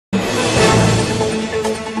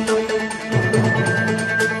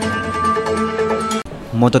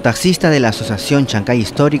Mototaxistas de la Asociación Chancay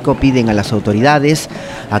Histórico piden a las autoridades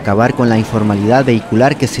acabar con la informalidad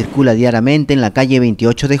vehicular que circula diariamente en la calle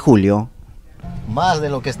 28 de Julio. Más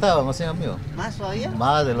de lo que estábamos, ¿sí, amigo? ¿Más todavía?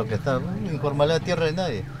 Más de lo que estaba. Informalidad tierra de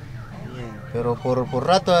nadie. Bien. Pero por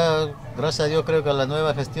rato, gracias a Dios, creo que a la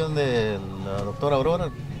nueva gestión de la doctora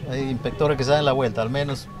Aurora, hay inspectores que se dan la vuelta, al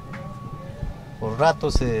menos por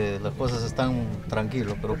ratos las cosas están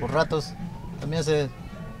tranquilos, pero por ratos también se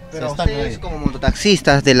Pero están ustedes ahí. como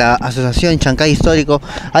mototaxistas de la Asociación Chancay Histórico,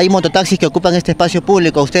 hay mototaxis que ocupan este espacio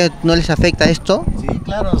público, ¿a ustedes no les afecta esto? Sí,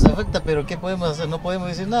 claro, nos afecta, pero ¿qué podemos hacer? No podemos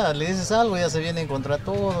decir nada, le dices algo y ya se vienen contra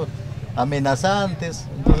todo, amenazantes.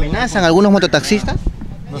 Entonces, ¿Amenazan algunos mototaxistas?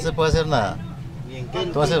 no se puede hacer nada.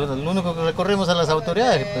 Entonces, lo único que recorremos a las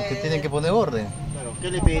autoridades que tienen que poner orden. ¿Qué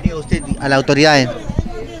le pediría usted a las autoridades?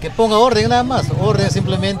 Que ponga orden nada más, orden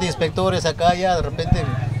simplemente, inspectores acá ya de repente.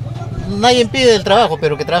 Nadie impide el trabajo,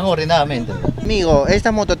 pero que trabajen ordenadamente. Amigo,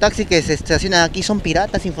 ¿estas mototaxis que se estacionan aquí son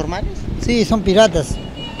piratas informales? Sí, son piratas.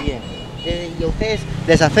 Bien. ¿Y a ustedes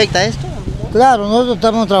les afecta esto? Claro, nosotros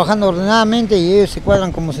estamos trabajando ordenadamente y ellos se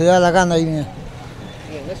cuadran como se da la gana. Ahí, mira.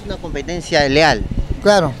 Bien, es una competencia leal.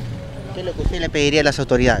 Claro, ¿Qué es lo que usted le pediría a las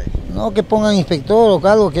autoridades? no que pongan inspector o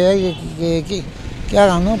algo que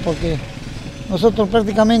hagan, ¿no? Porque nosotros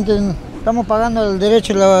prácticamente estamos pagando el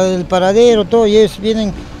derecho del paradero, todo, y ellos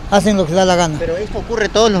vienen, hacen lo que da la gana. ¿Pero esto ocurre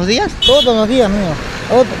todos los días? Todos los días, mío.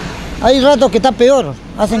 Hay ratos que está peor,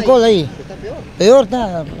 hacen cola ahí. ¿Está peor? Peor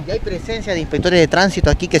está. ¿Y hay presencia de inspectores de tránsito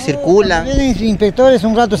aquí que circulan? Cuando vienen inspectores,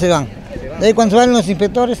 un rato se van. De ahí cuando se van los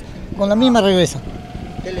inspectores, con la misma regresan.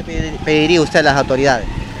 ¿Qué le pediría usted a las autoridades?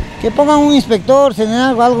 Que pongan un inspector,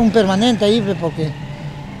 algo un permanente ahí, porque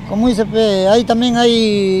como dice, ahí también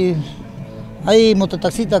hay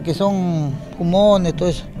mototaxistas que son fumones, todo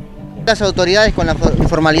eso. Las autoridades con la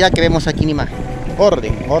informalidad que vemos aquí en imagen.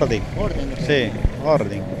 Orden. Orden. Sí,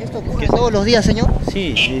 orden. ¿Esto ocurre todos los días, señor?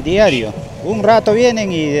 Sí, diario. Un rato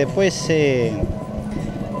vienen y después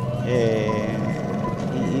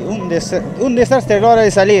un desastre a la hora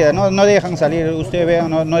de salida. No dejan salir, ustedes vean,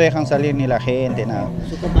 no dejan salir ni la gente, nada.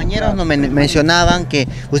 Sus compañeros nos mencionaban que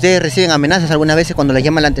ustedes reciben amenazas algunas veces cuando les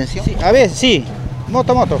llaman la atención. Sí, a veces sí.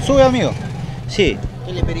 Moto, sube, amigo. Sí.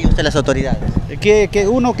 ¿Qué le pediría usted a las autoridades? Que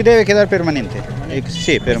uno que debe quedar permanente.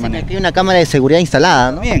 Sí, permanente. Aquí hay una cámara de seguridad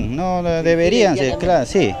instalada, ¿no? Bien, no deberían ser, claro,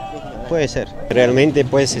 sí, puede ser. Realmente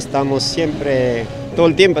pues estamos siempre, todo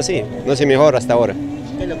el tiempo así, no se mejora hasta ahora.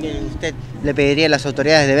 ¿Qué es lo que usted le pediría a las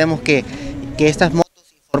autoridades? Debemos que estas motos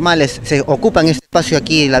informales se ocupan este espacio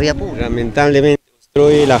aquí en la vía pública. Lamentablemente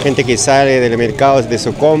obstruye la gente que sale del mercado de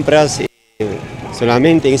sus compras,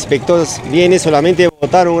 solamente inspectores viene solamente a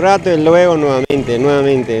votar un rato y luego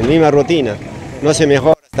nuevamente, misma rutina. No se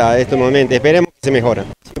mejora hasta este momento, esperemos que se mejore,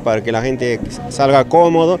 para que la gente salga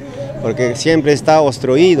cómodo, porque siempre está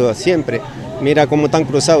obstruido, siempre. Mira cómo están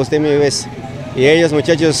cruzados, usted me ves. Y ellos,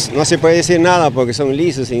 muchachos, no se puede decir nada porque son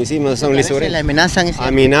lisos y encima son lisos. ¿Le amenazan?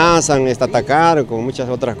 Amenazan, atacar con muchas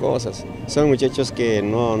otras cosas. Son muchachos que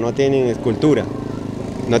no tienen cultura,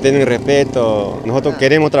 no tienen respeto. Nosotros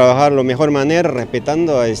queremos trabajar de la mejor manera,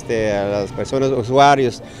 respetando a las personas,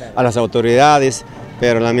 usuarios, a las autoridades,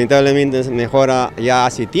 pero lamentablemente mejora ya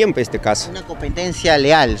hace tiempo este caso. Una competencia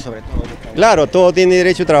leal, sobre todo. Claro, todo tiene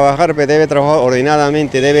derecho a trabajar, pero debe trabajar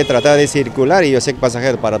ordenadamente, debe tratar de circular y yo sé que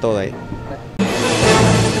pasajero para todo ahí.